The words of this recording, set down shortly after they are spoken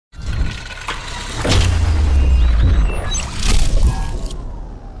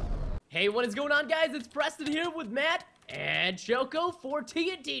Hey, what is going on, guys? It's Preston here with Matt and Choco for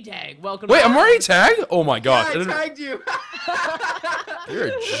TNT Tag. Welcome. Wait, I'm already tagged? Oh my gosh. Yeah, I tagged you. You're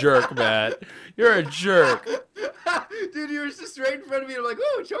a jerk, Matt. You're a jerk. Dude, you were just right in front of me. And I'm like,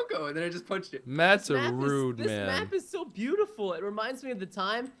 oh, Choco, and then I just punched it. Matt's a rude This man. map is so beautiful. It reminds me of the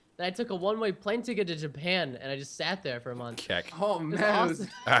time that I took a one-way plane ticket to Japan and I just sat there for a month. Keck. Oh man, awesome.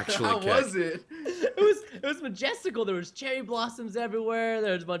 Actually, how Keck. was it? It was majestical. There was cherry blossoms everywhere.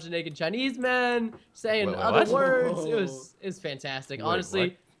 There was a bunch of naked Chinese men saying Wait, other what? words. Whoa. It was fantastic. Wait, Honestly,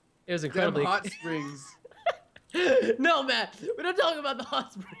 what? it was Them incredibly. hot springs. No, Matt, we don't talk about the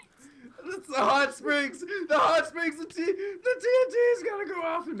hot springs. It's the hot springs. The hot springs. The TNT is gonna go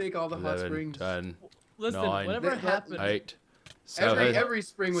off and make all the hot 11, springs. 10, Listen, 9, whatever That- happened. 8, 7, Every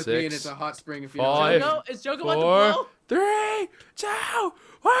spring with me, and 6, it's a hot spring. If you 5, don't know. Choco, is Choco about to 4, blow? 3, 2,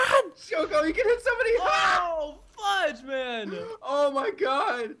 1. Choco, you can hit somebody. Oh, fudge, man. Oh my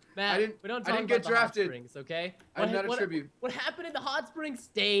God. Matt, we don't talk didn't about get the drafted. hot springs, okay? I'm not a tribute. What happened in the hot springs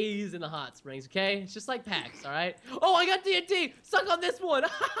stays in the hot springs, okay? It's just like packs, all right? Oh, I got TNT. Suck on this one.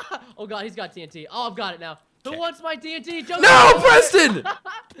 Oh, God, he's got TNT. Oh, I've got it now. Who Okay. wants my TNT? Choco, No, Preston!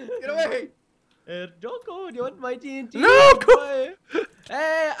 Get away. Choco, do you want my TNT? No, go- Boy.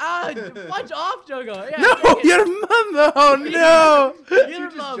 Hey, punch off, Choco. Yeah, No, take it. your mom! Oh no! Your You're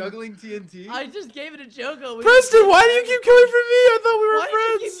just mom. juggling TNT. I just gave it to Choco. Preston, why do you keep coming for me? I thought we Why were did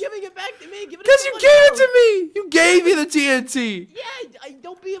you friends. keep giving it back to me? Give it to Because you someone gave it else. to me. You gave me the TNT. Yeah,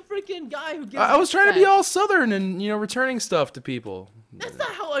 don't be a freaking guy who gives. I was it trying to be back. all southern and returning stuff to people. That's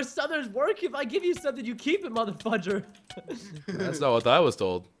not how our Southerners work. If I give you something, you keep it, motherfudger. That's not what I was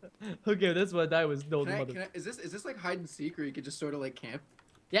told. Okay, that's what I was told, Can I, is this like hide and seek, or you could just sort of like camp?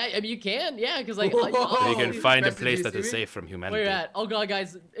 Yeah, I mean you can. Yeah, because like. Whoa. oh, You can find a Preston, place do you that see is me? safe from humanity. Where you at? Oh god,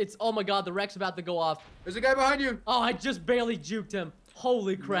 guys, it's oh my god, the wreck's about to go off. There's a guy behind you. Oh, I just barely juked him.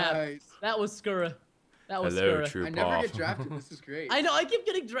 Holy crap! Nice. That was Skura. That was Hello, Skura. true I never get Paw. drafted. This is great. I know. I keep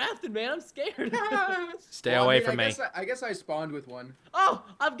getting drafted, man. I'm scared. Stay Well, I away mean, from me. I guess I spawned with one. Oh,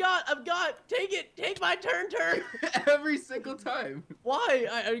 I've got. Take it. Take my turn. Every single time. Why?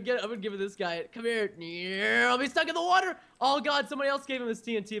 I'm gonna give it this guy. Come here. Yeah, I'll be stuck in the water. Oh god, somebody else gave him his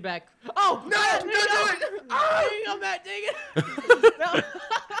TNT back. Oh No, Matt, don't here you do go. it. There you go, Matt. Take it.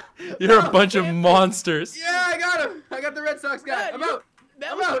 No. You're a bunch of monsters. Yeah, I got him. I got the Red Sox guy. Matt,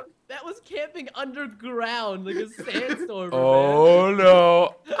 I'm out. That was camping underground like a sandstorm. Oh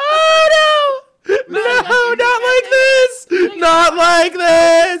no. Oh no. No, not like this. Not like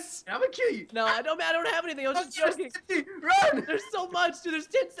this. I'm gonna kill you. No, I don't have anything. I was just joking. Run! There's so much, dude. There's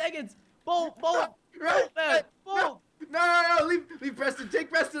 10 seconds. Bolt. Run! Matt, bolt. No, leave Preston. Take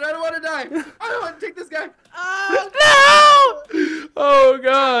Preston. I don't want to die. I don't want to take this guy. Ah, No. Oh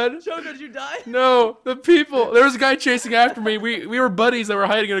god. Choco, did you die? No, the people. There was a guy chasing after me. We were buddies that were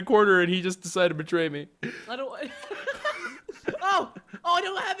hiding in a corner, and he just decided to betray me. I don't. Oh, I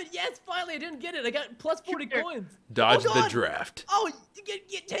don't have it. Yes, finally, I didn't get it. I got plus 40 coins. Dodge Oh, the God. draft. Oh,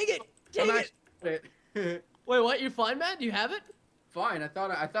 take it. Wait, what? You're fine, man? Do you have it? Fine. I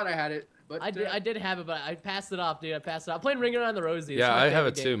thought I had it, but I did have it, but I passed it off, dude. I passed it off. I'm playing Ring Around the Rosie. It's Yeah, my I have favorite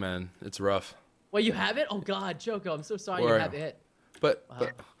it game. too, man. It's rough. Wait, you have it? Oh God, Choco, I'm so sorry you Or- have it. But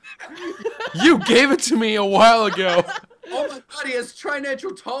you gave it to me a while ago. Oh my God, he has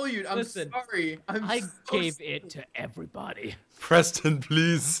trinatural toluene. I'm Listen, sorry. I so gave sorry. it to everybody. Preston,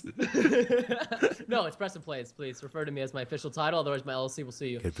 please. No, it's Preston Plays. Please refer to me as my official title, otherwise my LLC will sue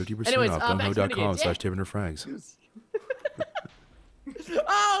you. Get 50% Anyways, off back to the games. Yeah. gunho.com/TavenderFrags.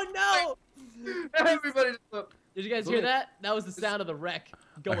 Oh no! Everybody. Did you guys hear that? That was the sound of the wreck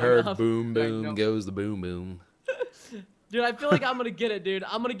I going heard off. boom, I boom, know. goes the boom, boom. Dude, I feel like I'm gonna get it, dude.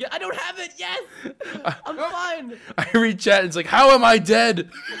 I don't have it. Yes, I'm fine. I read chat and it's like, how am I dead?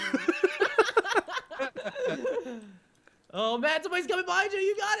 Oh, Matt, somebody's coming behind you.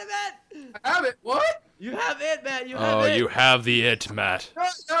 You got it, Matt. I have it. What? You have it, Matt. You have Oh, it. you have the it, Matt.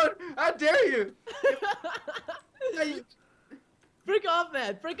 No, how dare you? Freak off,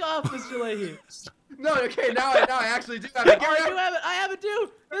 Matt. Freak off, Mr. Leahy. No, okay, now I actually do have it. Oh, I do have it. I have it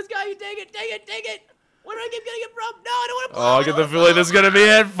too. This guy, you take it. Where do I keep getting it from? No, I don't want to. Oh, I get the feeling this is gonna be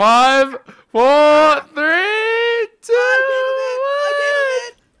it. 5, 4, 3, 2, I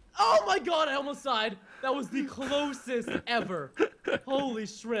gave him it. Oh my God, I almost died. That was the closest ever. Holy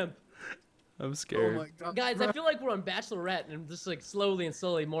shrimp. I'm Oh scared. my God. Guys, I feel like we're on Bachelorette, and just like slowly and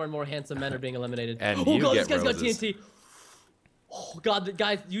slowly, more and more handsome men are being eliminated. And oh you God, get this guy's roses. got TNT. Oh God,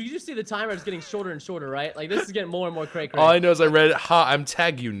 guys, you just see the timer is getting shorter and shorter, right? Like this is getting more and more cray-cray. All I know is I read, ha, I'm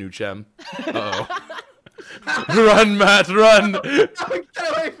tag you, Nuchem. Uh-oh. Run, Matt, run. No, get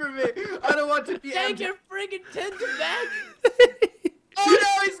away from me. I don't want to be Take empty. your friggin' tender back. Oh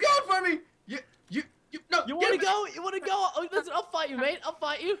no, he's going for me. You want to go? You want to go? Oh, listen, I'll fight you, mate. I'll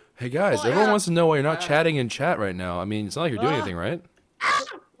fight you. Hey guys, Oh, everyone yeah. wants to know why you're not chatting in chat right now. I mean, it's not like you're doing anything, right?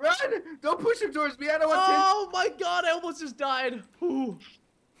 Run! Don't push him towards me. I don't want Oh my God! I almost just died. Ooh.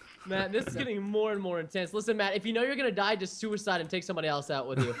 Matt, this is getting more and more intense. Listen, Matt, if you know you're gonna die, just suicide and take somebody else out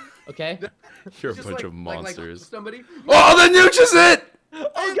with you. Okay? You're a Just bunch like- of monsters. somebody. Oh, the Nooch is it!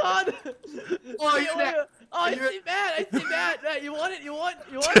 Oh God! Oh, Wait, you're wait, not- wait. Oh, I you're- see Matt. I see Matt. Matt, you want it? You want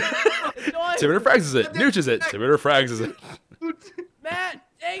it? Enjoy. Timid frags is it. Nooch is it. Timid frags is it. Matt,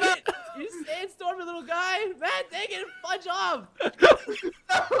 dang it! You sandstorm, you little guy. Matt, dang it! Fudge off!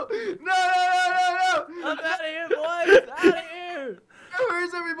 No! I'm out of here, boys. Out of here.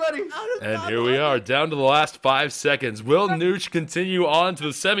 Where's everybody? Out of And here we are, down to the last 5 seconds. Will Nooch continue on to the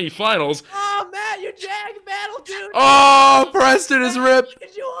semifinals? Oh, Matt, you're Jack Battle, dude. Oh, Preston is ripped.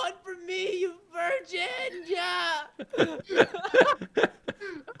 Did you hunt for me, you virgin? Yeah.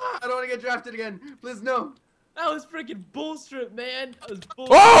 I don't want to get drafted again. Please, no. That was freaking bullshit, man. That was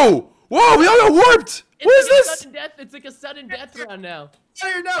bullshit. Oh! Whoa, we all got warped! What is like a this? sudden death. It's like a sudden death round now. Out of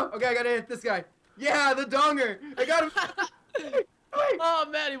here, no. Okay, I gotta hit this guy. Yeah, the donger. I got him. Wait. Oh,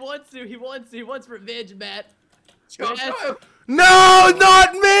 Matt, he wants to. He wants revenge, Matt. Choco. No,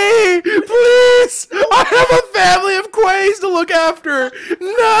 not me! Please! I have a family of quays to look after!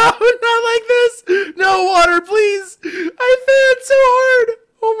 No, not like this! No water, please! I fanned so hard!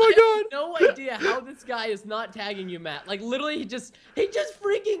 Oh my god! No idea how this guy is not tagging you, Matt. Like literally, he just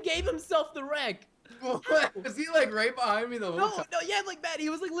freaking gave himself the wreck. What? Was he like right behind me the whole No, time? no, yeah, like Matt, he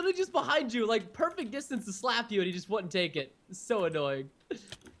was like literally just behind you, like perfect distance to slap you, and he just wouldn't take it. It's so annoying.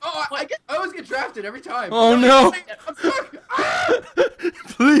 Oh, I always get drafted every time. Oh no! I'm stuck. Ah!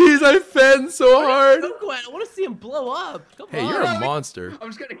 Please, I fanned so hard! Go, Gwen. I want to see him blow up. Come Hey, on. you're a monster. I'm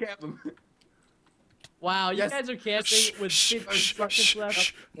just gonna camp him. Wow, you Yes. guys are camping with 50 seconds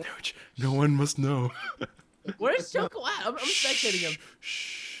left. Nooch, no one must know. Where's Choco at? I'm spectating him.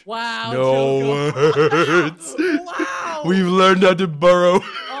 Wow, No Choco. words. Wow. We've learned how to burrow.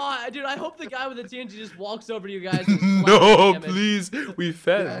 Oh, dude, I hope the guy with the TNT just walks over to you guys. And slaps No, damage. please. We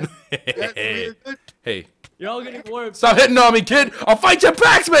fed. Yes, Hey, You're all getting warped. stop hitting on me, kid. I'll fight your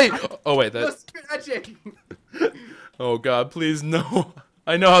packs, mate. Oh wait, no, that. screw that chick. Oh god, please no.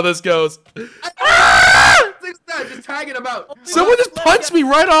 I know how this goes. Just tagging him out. Someone just punched me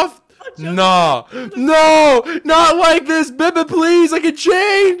right off. Nah, no, not like this, Bibba. Please, I can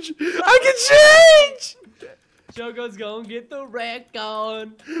change. I can change. Choco's gonna get the wreck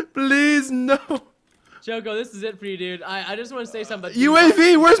on. Please, no. Choco, this is it for you, dude. I just want to say something.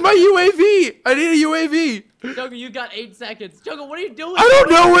 UAV, where's my UAV? I need a UAV. Choco, you got 8 seconds. Choco, what are you doing? I don't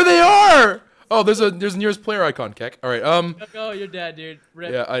know where they are. Oh, there's a nearest player icon, Kek. All right, Choco, you're dead, dude.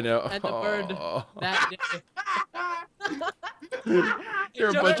 Rip. yeah, I know. And the bird Aw. that day. You're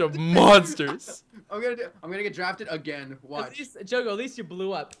a bunch of monsters. I'm gonna get drafted again. At Watch. least, Choco, at least you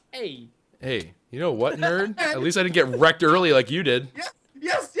blew up. Hey. Hey, you know what, nerd? At least I didn't get wrecked early like you did.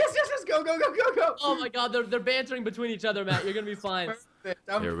 Yes. Go. Oh my God, they're bantering between each other, Matt. You're gonna be fine. Perfect.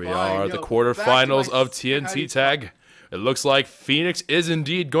 I'm Here we fine, are, yo. the Back quarterfinals to my of TNT hiding Tag. It looks like Phoenix is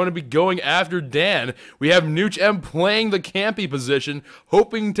indeed going to be going after Dan. We have Nooch M playing the campy position,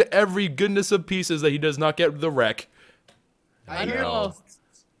 hoping to every goodness of pieces that he does not get the wreck. I hear know.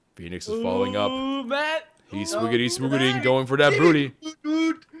 Phoenix is following up. Ooh, Matt. He's Ooh, swiggity swoogeting, Matt. going for that booty.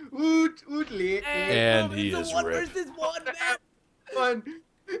 Lit. And Hey, he it's a is one ripped. versus one, Matt. Fun.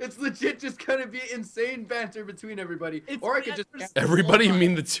 It's legit just gonna be insane banter between everybody. It's Or I could Matt just versus- Everybody, you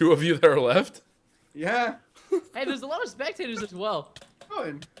mean the two of you that are left? yeah. Hey, there's a lot of spectators as well.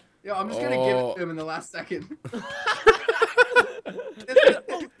 Fun. Yo, I'm just gonna give Oh. it to him in the last second.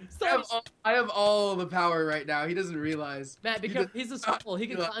 Oh, I have all the power right now. He doesn't realize. Matt, be He careful. does He's a not squirrel. He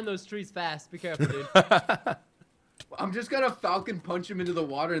can realize. climb those trees fast. Be careful, dude. I'm just gonna Falcon punch him into the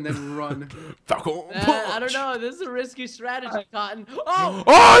water and then run. Falcon I don't punch. know. This is a risky strategy, Cotton. Oh!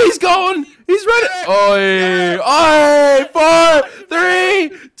 Oh, he's going! He's ready! Oi! Oi! 4, 3,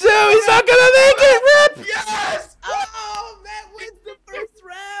 2, he's not gonna make it! Rip! Yes! Oh! Matt wins the first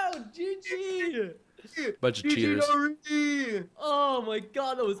round! GG! Bunch of cheaters. GG. Oh my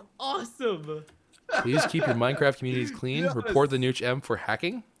God, that was awesome! Please keep your Minecraft communities clean. Yes. Report the Nooch M for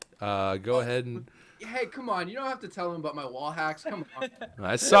hacking. Go ahead and... Hey, come on. You don't have to tell him about my wall hacks. Come on.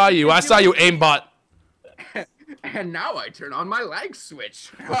 I saw you, aimbot. And now I turn on my lag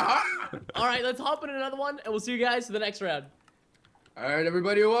switch. Alright, let's hop in another one, and we'll see you guys for the next round. Alright,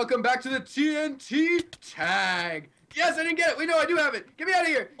 everybody, welcome back to the TNT Tag. Yes, I didn't get it. Wait, no, I do have it. Get me out of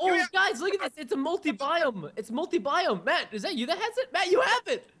here. Get Oh, me out. guys, look at this. It's a multi-biome. It's multi-biome. Matt, is that you that has it? Matt, you have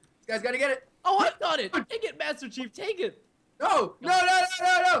it! This guy's gotta get it. Oh, I got it! Take it, Master Chief, take it! No.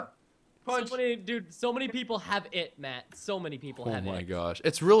 Punch. So many people have it, Matt. So many people have it. Oh my gosh.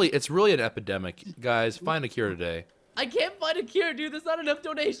 It's really an epidemic. Guys, find a cure today. I can't find a cure, dude. There's not enough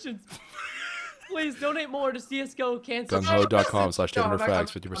donations. Please donate more to CS:GO Cancer.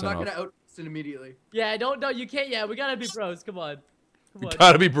 Gungho.com/differentfacts, 50% I'm not off. gonna out Preston immediately. Yeah, don't, you can't. Yeah, we gotta be bros. Come on. Come on.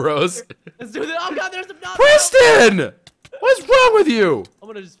 Gotta be bros. Let's do this. Oh god, there's some. No, Preston! What's wrong with you? I'm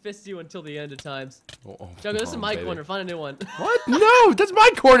gonna just fist you until the end of times. Oh, Jogo, this is my baby. corner. Find a new one. What? No, that's my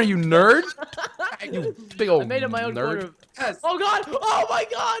corner, you nerd. You big old I made it my own nerd. corner. Yes. Oh god! Oh my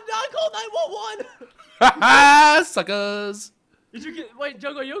god! Not call 911. Haha, suckers. Did you get? Wait,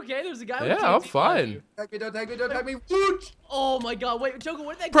 Jogo, are you okay? There's a guy. Yeah, with I'm TNT fine. you. Tag me, don't tag me, don't tag me. Wooch! Oh my god! Wait, Jogo,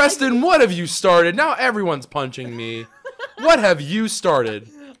 where did that? Preston, what have you started? Now everyone's punching me. What have you started?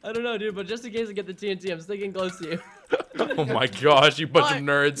 I don't know, dude, but just in case I get the TNT, I'm sticking close to you. Oh my gosh, you bunch of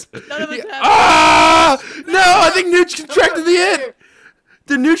nerds. None of us have it. Ah! No, I think Nooch contracted the it.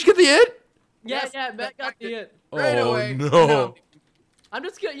 Did Nooch get the it? Yeah, Yes, yeah, Matt got the hit. Right Oh away. no. I'm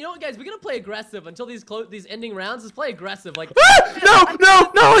just gonna, you know what, guys? We're gonna play aggressive until these ending rounds. Let's play aggressive, like. Ah! No,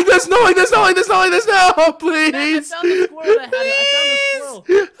 no, not like this, not like this, not like this, not like this, no, I please. found the squirrel that had it. I found the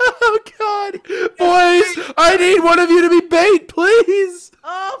squirrel. Oh god. Boys, I need one of you to be bait, please.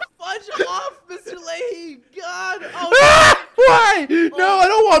 Oh, fudge off, Mr. Leahy. God. Oh, Ah! Why? No, I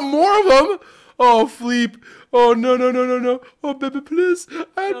don't want more of them. Oh, Fleep. Oh, no, no, no, no, no. Oh, baby, please.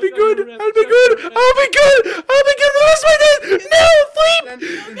 I'll be good. I'll be good. I'll be good. I'll be good for the rest of my days. No,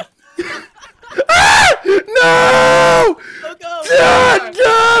 Fleep. Ah! No! Jogo. Ah,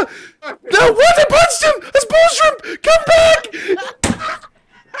 no! No, what? I punched him! That's bullshit! Come back!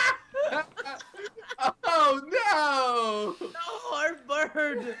 Oh no! No, our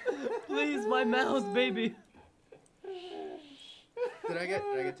bird. Please, my mouse, baby. Did I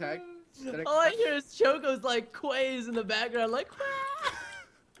get tagged? All I hear is Choco's like quays in the background, like.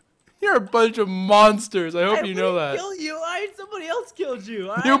 You're a bunch of monsters. I hope you know that. Kill you. All right, somebody else killed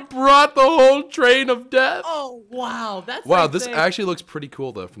you. All right. You brought the whole train of death. Oh wow, that's Wow, like this saying, actually looks pretty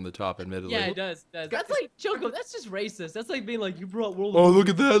cool though from the top, admittedly. Yeah, it does. That's like Choco. That's just racist. That's like being like you brought world. Oh, look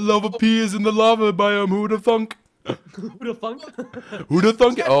at that! Lava P is in the lava biome. Who'da thunk? Who the funk? Who'da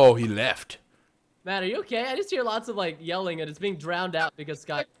thunk? Oh, he left. Matt, are you okay? I just hear lots of like yelling and it's being drowned out because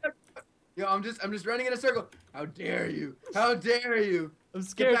Scott. Yo, I'm just running in a circle. How dare you? How dare you? I'm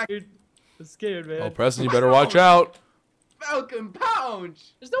scared, back. dude. I'm scared, man. Oh, Preston, you better watch out. Falcon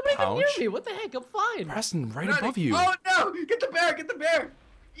Pounce! There's nobody even near Ouch. me. What the heck? I'm fine. Preston, right Running. above you. Oh no! Get the bear! Get the bear!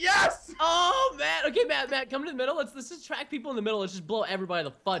 Yes! Oh, Matt. Okay, Matt, come to the middle. Let's just track people in the middle. Let's just blow everybody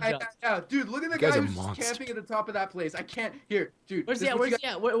the fudge up. Yeah, dude, look at the You guys guy are who's just monsters. camping at the top of that place. I can't. Here, dude. Where's this he is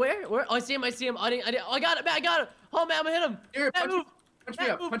at? what you Where's he at? Where? Oh, I see him. Oh, I got it, Matt. I got it. Oh, Matt, I'm gonna hit him. Here, Matt, move. punch me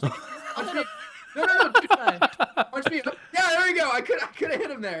Matt, up. move. Punch me. I'll hit him. No, dude, punch me up. Yeah, there we go. I could have hit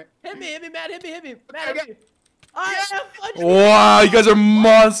him there. Hit me, Matt. Hit me. Matt, Okay. hit me. All right, Matt, fudge me. Wow, you guys are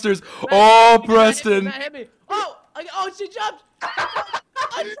monsters. Oh, Preston. Matt, hit me. Oh, she jumped.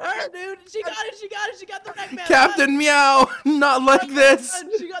 I her, dude. She got it. She got the wreck, man. Captain Meow, not like this.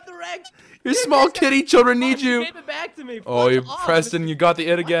 She got the wreck. Your small kitty children need She you. gave it back to me. Oh, you Fudge off. Preston, you got the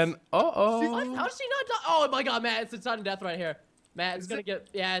it again. What? Uh-oh. How's she not die? Oh my God, Matt! It's a sudden death right here. Matt, it's gonna get.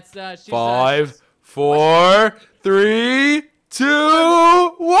 Yeah, it's. She's, 5, 4, 3, 2,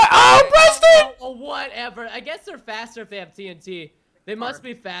 1. Oh, Preston! Oh, whatever. I guess they're faster if they have TNT. They must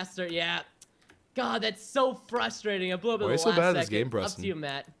be faster. Yeah. God, that's so frustrating. I blew up in Why the are you so last bad at this second. game, Up Preston? to you,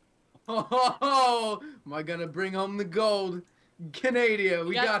 Matt. Oh, am I gonna bring home the gold? Canada,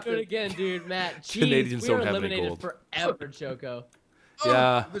 we got to do it this. again, dude, Matt. Jeez, Canadians we don't were have any eliminated gold. forever, Choco. Oh,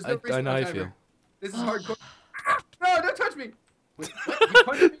 Yeah, there's no I know how you respawn feel. timer. This is hardcore. No, don't touch me. Wait,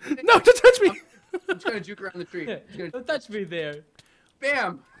 what? You punched me? No, don't touch me. I'm just gonna juke around the tree. Just gonna, Don't touch me there.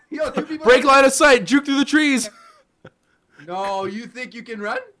 bam! Yo, 2 people. Break line of sight. Juke through the trees. No, you think you can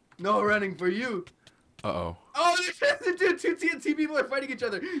run? No running for you. Uh-oh. Oh, dude, 2 TNT people are fighting each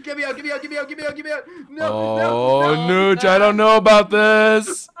other. Get me out, get me out, get me out, get me out, get me out. No, Oh, no, Nooch, I don't know about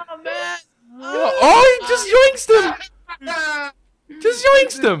this. Oh, Matt. Oh, he just yoinked him. Ah! Just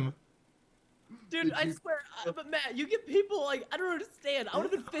yoinked him. Dude, I swear, but Matt, you get people like, I don't understand. I would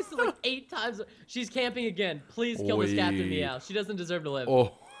have been fisted like 8 times. She's camping again. Please kill this Captain Oi. Meow. She doesn't deserve to live.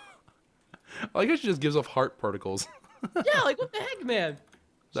 Oh. I guess she just gives off heart particles. Yeah, like what the heck, man?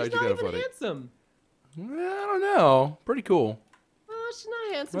 That She's actually not kinda even funny. handsome. I don't know. Pretty cool. She's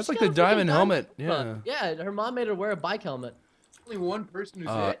not handsome. That's She's like got the a freaking diamond gun. helmet. Fuck. Yeah. Yeah, her mom made her wear a bike helmet. Only one person who's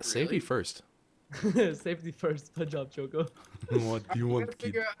hit. Safety Really? first. Safety first. Good job, Choco. What do you I want gotta to keep?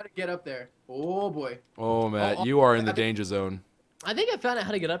 figure out how to get up there. Oh boy. Oh, Matt, Oh, you are in I the think- danger zone. I think I found out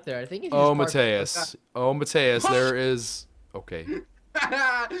how to get up there. I think if you Oh, just park- Mateus. Oh, Mateus, there is... Okay.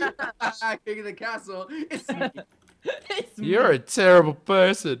 King of the castle. It's me. It's me. You're a terrible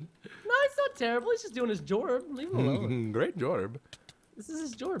person. No, it's not terrible. He's just doing his job. Leave him alone. Great job. This is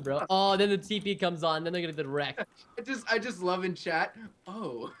his job, bro. Oh, then the TP comes on. Then they're gonna get wrecked. I just love in chat.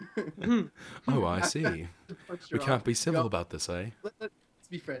 Oh. Oh, I see. We can't be civil about this, eh? Let's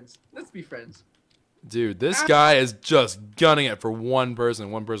be friends. Let's be friends. Dude, this guy is just gunning it for one person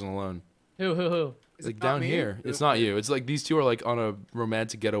alone. Who? Is Like it not down me? here. It's not you. It's like these two are like on a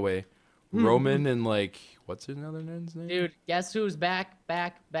romantic getaway. Roman and like, what's another man's name? Dude, guess who's back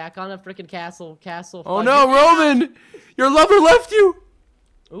on a freaking castle? Oh no, Roman! Your lover left you!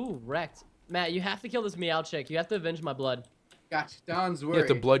 Ooh, wrecked. Matt, you have to kill this meow chick. You have to avenge my blood. Gotcha. Don's worry. You have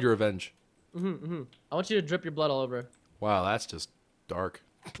to blood your revenge. I want you to drip your blood all over. Wow, that's just dark.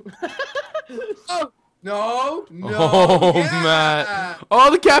 Oh no! Oh, Yeah. Matt. Oh,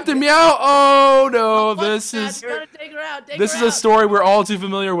 the Captain Meow. Oh no, this Matt, is you gotta take her out. this is a story we're all too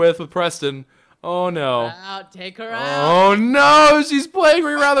familiar with Preston. Oh no. Out, take her out. Oh no, she's playing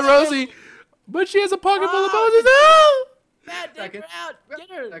Reround the Rosie, but she has a pocket full of poses. Oh! Matt, take her out. Get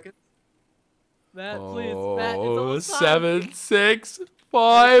her. Second. Matt, please. Matt, it's Oh, almost time. 7, 6,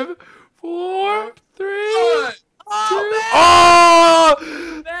 5, 4, 3, 2. Oh,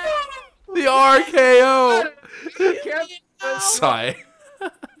 Oh! Matt. The RKO. Can't- Sigh.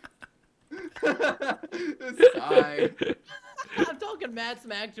 Sigh. I'm talking Matt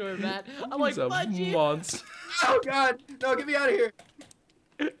smack to her, Matt. I'm like, He's a Fudgy. monster. Oh god! No, get me out of here!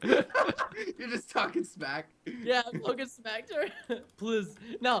 You're just talking smack. Yeah, I'm talking smack to her. Please.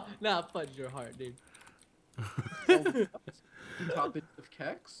 No, fudge your heart, dude. Toppings of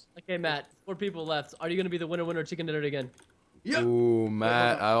kex. Okay, Matt, 4 people left. Are you gonna be the winner chicken dinner again? Yep. Ooh,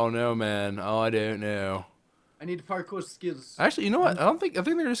 Matt, I don't know, man. Oh, I don't know. I need parkour skills. Actually, you know what? I think they're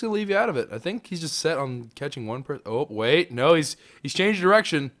just gonna leave you out of it. I think he's just set on catching one person. Oh, wait, no, he's changed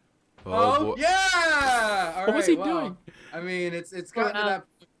direction. Oh, boy. yeah! All What was right, he well, doing? I mean, it's gotten to that.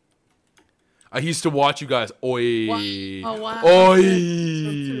 I used to watch you guys. Oi. Oh, wow.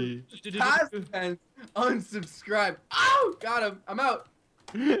 Oi. Past tense, unsubscribe. Oh, got him. I'm out.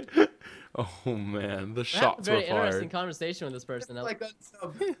 Oh man, the Matt, shots were very interesting fired. conversation with this person. Like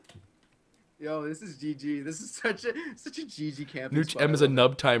unsub. Yo, this is GG. This is such a GG camping Nooch spot. M is a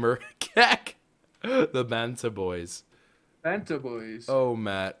nub timer. Keck. The Banta boys. Banta boys. Oh,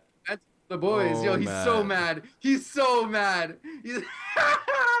 Matt. That's the boys. Oh, Yo, he's so Matt. mad. He's so mad. He's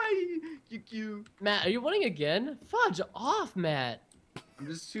QQ. Matt, are you winning again? Fudge off, Matt. I'm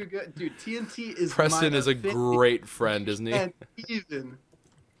just too good. Dude, TNT is Preston my is a affinity great friend, isn't he? and even.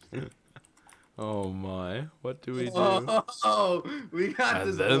 Oh my. What do we do? Oh, we got And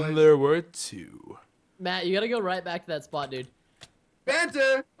this. then boys. there were 2. Matt, you gotta go right back to that spot, dude.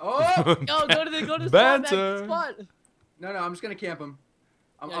 Banter. Oh. Yo, go to the spot, Matt, Banter. the spot. No, I'm just gonna camp him.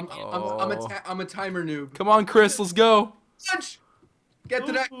 Yeah, I'm a timer noob. Come on, Chris, let's go. Punch. Get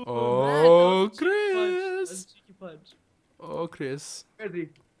to that. Ooh, Oh, Matt, that was a cheeky punch. That was Chris. a cheeky punch. Oh, Chris. Crazy.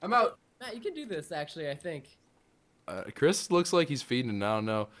 I'm out. Matt, you can do this, actually, I think. Chris looks like he's feeding, and I don't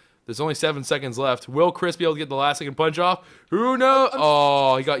know. There's only 7 seconds left. Will Chris be able to get the last second punch off? Who knows?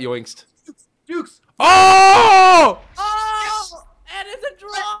 Oh, he got yoinked. Dukes. Oh! Oh! And it's a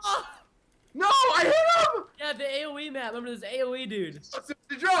draw! No, I hit him. Yeah, the AoE, Matt. Remember this AoE, dude. It's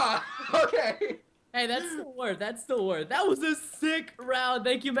a draw. Okay. Hey, that's still worth. That's still worth. That was a sick round.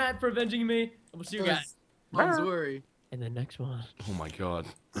 Thank you, Matt, for avenging me. We'll see you guys Don't worry. in the next one. Oh my god.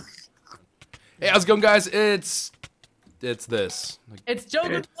 Hey, how's it going, guys? It's this. It's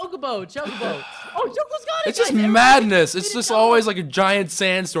Chocobo. Oh, Choco's got it. It's just guys. Everybody madness. It's did it just double. always like a giant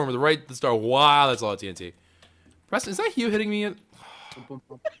sandstorm at the right at the start. Wow, that's all TNT. Preston, is that you hitting me?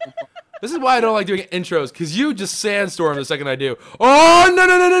 This is why I don't like doing intros, because you just sandstorm the second I do. Oh,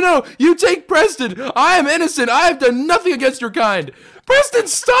 no. You take Preston. I am innocent. I have done nothing against your kind. Preston,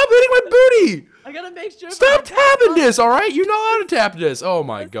 stop hitting my booty. I gotta make sure. Stop tapping this, all right? You know how to tap this. Oh,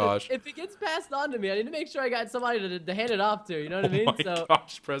 my Listen, gosh. If it gets passed on to me, I need to make sure I got somebody to hand it off to. You know what I mean? Oh, my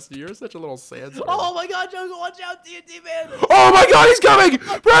gosh, Preston, you're such a little sandstorm. Oh my God, Choco, watch out, TNT man. Oh, my God, he's coming.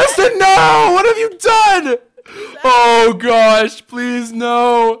 Preston, no. What have you done? Oh, gosh, please,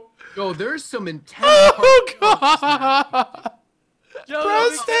 no. Yo, there's some intense. Oh, God. Choco,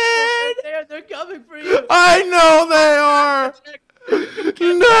 Preston! they're coming for you. I know they are.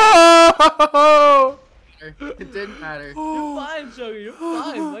 No! It didn't matter. You're fine, Choco. You're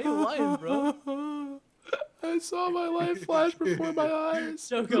fine. Why are you lying, bro? I saw my life flash before my eyes.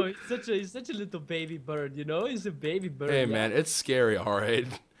 Choco, he's such a little baby bird, you know? He's a baby bird. Hey, yeah. man, it's scary, all right?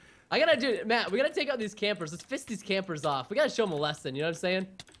 I gotta do it, Matt. We gotta take out these campers. Let's fist these campers off. We gotta show them a lesson. You know what I'm saying?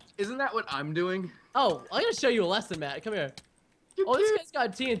 Isn't that what I'm doing? Oh, I gotta show you a lesson, Matt. Come here. Oh, this guy's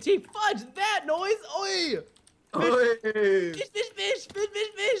got TNT. Fudge that noise. Oi!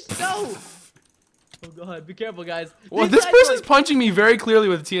 Fish. No! Oh god, be careful, guys. Well, These this guys person's like- punching me very clearly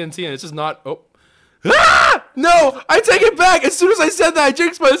with TNT, and it's just not. Oh. Ah! No! I take it back. As soon as I said that, I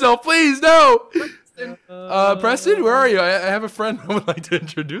jinxed myself. Please, no. Preston, where are you? I have a friend I would like to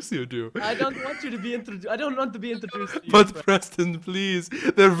introduce you to. I don't want you to be introduced. I don't want to be introduced to you. But Preston, please.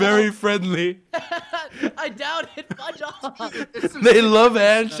 They're very friendly. I doubt it. Fudge off. They love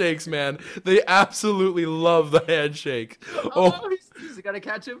handshakes, man. They absolutely love the handshake. Oh, You gotta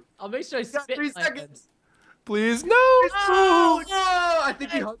catch him. I'll make sure I got spit 3 in my seconds. hands. please, no. Oh, no! I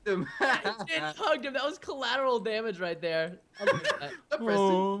think he hugged him. I did hugged him. That was collateral damage right there. I'll give it that.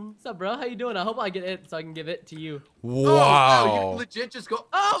 Oh. What's up, bro? How you doing? I hope I get it so I can give it to you. Wow. You legit just go.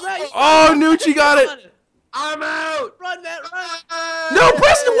 Oh, right. Oh, Nucci got it. I'm out. Run, man, run. No,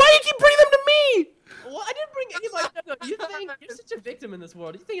 Preston, why do you keep bringing them to me? Well, I didn't bring anybody. You think you're such a victim in this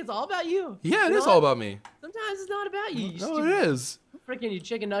world? You think it's all about you? Yeah, it You is know all what? about me. Sometimes it's not about you. No, it is. Freaking you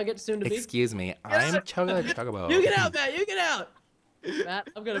chicken nugget soon to be. Excuse me, I'm Chocobo. You get out, Matt. You get out. Matt,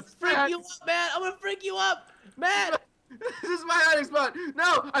 I'm gonna freak you up, Matt. I'm gonna freak you up, Matt. This is my hiding spot.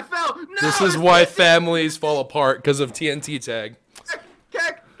 No, I fell. No. This is why families fall apart because of TNT Tag.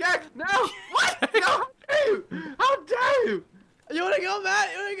 Keck. No. What? No. How dare you? How dare you? You wanna go, Matt?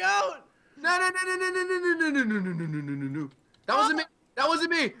 You wanna go? No. That wasn't me. That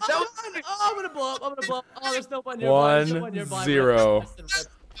wasn't me. That was me. Oh, I'm gonna blow up. Oh, there's no one nearby. There's no one nearby. 1-0. Preston,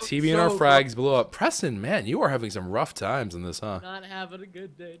 Preston. TV and our frags blew up. Preston, man, you are having some rough times in this, huh? Not having a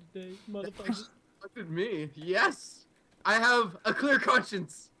good day today, motherfuckers. Look at me. Yes. I have a clear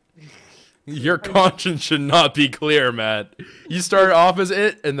conscience. Your conscience should not be clear, Matt. You started off as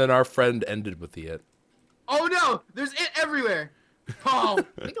it, and then our friend ended with the it. Oh no, there's it everywhere. Oh.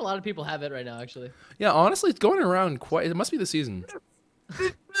 I think a lot of people have it right now, actually. Yeah, honestly, it's going around quite. It must be the season.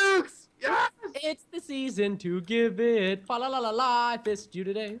 The nukes. Yes. It's the season to give it. Fa la la la la. I fist you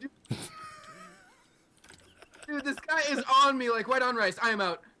today. Dude, this guy is on me like white on rice. I am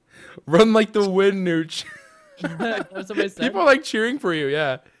out. Run like the wind, Nooch. What somebody said? People are like cheering for you.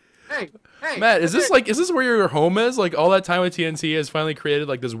 Yeah. Hey. Matt, is this where your home is? Like all that time with TNT has finally created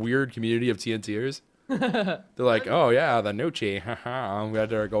like this weird community of TNTers. They're like, oh yeah, the Nucci. Haha, I'm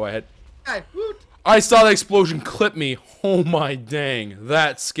gonna go ahead. Hey, woot. I saw the explosion clip me. Oh my dang,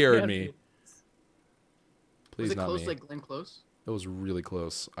 that scared me. Please Was it not close me. like Glenn Close? It was really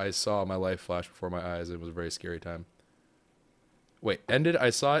close. I saw my life flash before my eyes. It was a very scary time. Wait, ended? I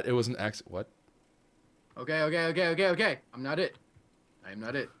saw it. It was an accident. What? Okay. I'm not it. I am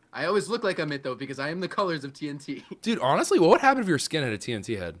not it. I always look like I'm it though because I am the colors of TNT. Dude, honestly, what would happen if your skin had a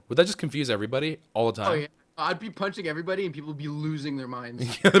TNT head? Would that just confuse everybody all the time? Oh yeah. I'd be punching everybody and people would be losing their minds.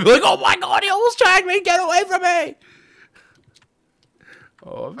 They'd be like, oh my god, he almost tagged me. Get away from me.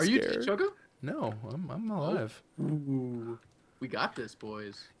 Oh, I'm Are you scared. Choco? No, I'm alive. Ooh. We got this,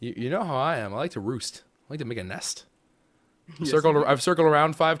 boys. You know how I am. I like to roost. I like to make a nest. Yes, I've circled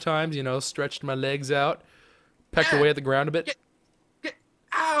around 5 times, you know, stretched my legs out, pecked Yeah. away at the ground a bit.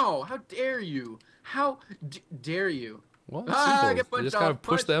 Ow! How dare you? How dare you? Well, it's Ah, simple. get They punched just kind off, of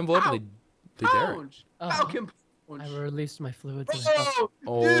push punch. the envelope Ow. and they dare it. Punch! Oh. Falcon I punch! released my fluids. Oh,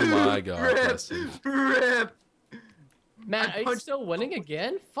 Oh dude, my god, rip, Preston. rip. Matt, I are you punched- still winning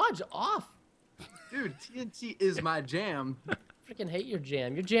again? Fudge off. Dude, TNT is my jam. Freaking hate your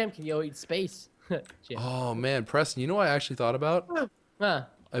jam. Your jam can go eat space. Jam. Oh man, Preston, you know what I actually thought about? Huh.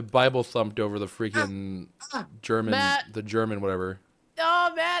 I Bible thumped over the freaking German, Matt. the German whatever.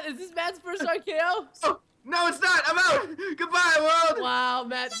 Oh, Matt, is this Matt's first RKO? Oh, no, it's not. I'm out. Goodbye, world. Wow,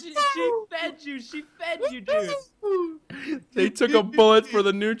 Matt, she fed you. She fed you, dude. They took a bullet for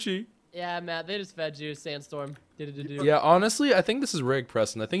the Nucci. Yeah, Matt, they just fed you. Sandstorm. Do-do-do-do. Yeah, honestly, I think this is rigged,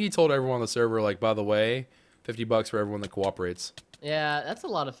 Preston. I think he told everyone on the server, like, by the way, $50 for everyone that cooperates. Yeah, that's a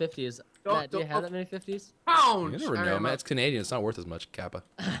lot of 50s. Don't- Matt, do you don't- have that many 50s? Pounds. You never All know, right, man. It's Canadian. It's not worth as much, Kappa.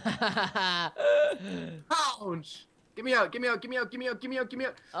 Pounds. Get me out. Get me out. Get me out. Get me out. Get me out. Get me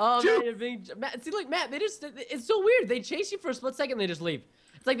out. Oh, Dude. man, you're being... Matt, see, like, Matt, they just... It's so weird. They chase you for a split second, they just leave.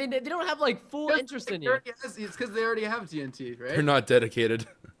 It's like they don't have, like, full interest in you. It's because they already have TNT, right? They're not dedicated.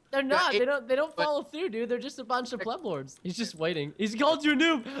 They're not. it- They don't follow through, dude. They're just a bunch of pleb lords. He's just waiting. He's called you a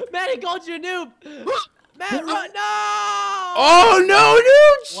noob. Matt, he called you a noob. Matt, run. No! Oh, no,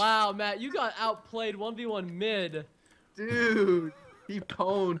 Nucci! Wow, Matt, you got outplayed 1v1 mid. Dude, he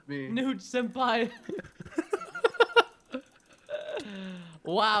pwned me. Nude senpai.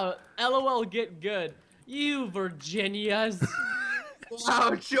 Wow, LOL get good. You Virginias.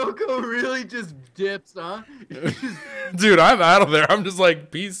 Wow, Choco really just dips, huh? He just- Dude, I'm out of there. I'm just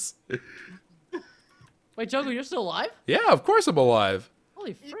like, peace. Wait, Wait, Choco, you're still alive? Yeah, of course I'm alive.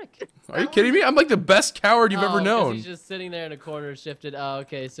 Holy frick. Are you kidding me? I'm like the best coward you've ever 'Cause known. He's just sitting there in a corner, shifted. Oh,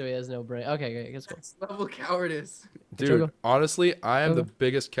 okay, so he has no brain. Okay, okay, that's cool. Next level cowardice. Dude, Choco. honestly, I am the Choco.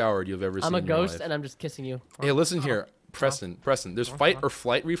 biggest coward you've ever seen I'm a in your ghost life. and I'm just kissing you. Hey, listen here. Preston, there's fight or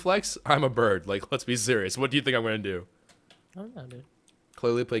flight reflex. I'm a bird. Like, let's be serious. What do you think I'm gonna do? I don't know, dude.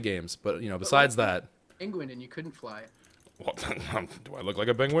 Clearly play games, but you know, besides that, Penguin and you couldn't fly. well, do I look like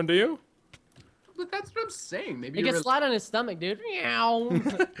a penguin to you? But that's what I'm saying. Maybe He you're can slide on his stomach, dude. Meow.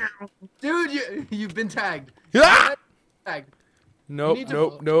 Dude, you've been tagged. Ah! Tagged. Nope, need to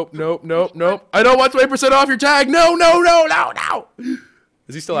nope, vote. nope, nope, nope, nope. I don't want 20% off your tag. No, no, no, no, no.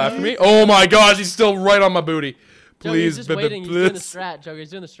 Is he still after me? Oh my gosh, he's still right on my booty. Joker, he's Please, just baby, waiting. He's doing the please. strat, Joker.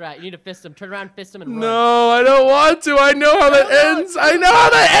 He's doing the strat. You need to fist him. Turn around, fist him, and run. No, I don't want to. I know how that ends. I know how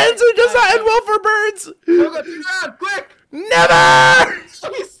that ends. It does not end well for birds. Choco, turn around, quick! Never.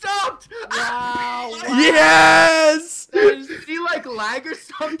 Oh, he stopped! Wow. Yes. Did he like lag or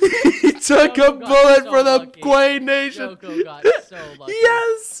something? He took a Choco got bullet so for the lucky. Quay Nation. Choco got so lucky.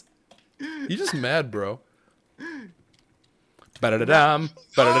 Yes. You just mad, bro. Ba-da-da-dum,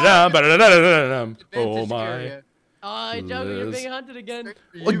 ba-da-da-dum, ba-da-da-da-da-dum. Oh Advantage my. area. Oh, Joker, you're Liz. being hunted again.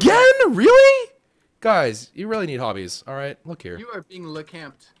 You Again? Really? Guys, you really need hobbies. All right, look here. You are being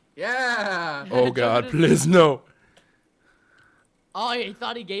camped. Yeah. Oh Joker God, doesn't- please no. Oh, he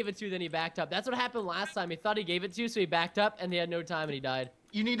thought he gave it to you, then he backed up. That's what happened last time. He thought he gave it to you, so he backed up, and he had no time, and he died.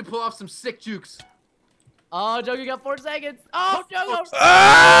 You need to pull off some sick jukes. Oh, Joker got 4 seconds. Oh, Joker.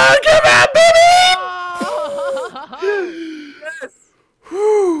 Ah, come on, baby! Oh. Yes.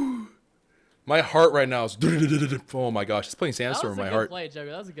 Whew. My heart right now is. Oh my gosh, it's playing That Sandstorm was in a my good heart. play,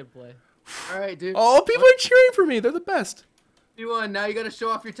 Joker. That was a good play. All right, dude. Oh, people are cheering for me. They're the best. You won. Now you gotta show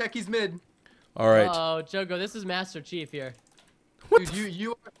off your techies mid. All right. Oh, Joker, this is Master Chief here. What Dude,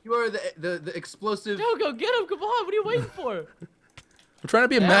 you are the explosive. Joker, get him. Come on. What are you waiting for? I'm trying to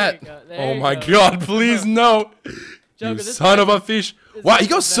be a There Matt. you go, there Oh you my go. God, please no. Joker, You this son guy- of a fish. this Wow, guy he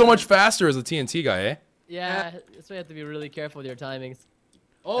goes is so better. much faster as a TNT guy, eh? Yeah, that's why you have to be really careful with your timings.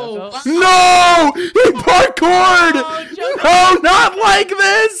 Oh, Joker. wow. No! He parkoured! Oh, Joker. No, not like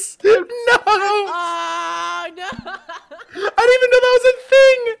this! No! Oh, no. I didn't even know that was a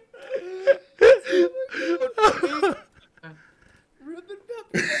thing!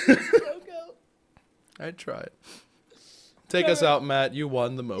 I tried. Take us out, Matt. You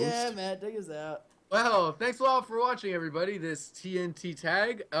won the most. Yeah, Matt, take us out. Well, thanks a lot for watching, everybody. This TNT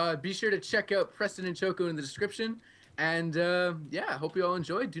tag. Be sure to check out Preston and Choco in the description. And yeah, hope you all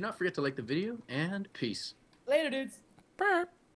enjoyed. Do not forget to like the video, and peace. Later, dudes. Burp.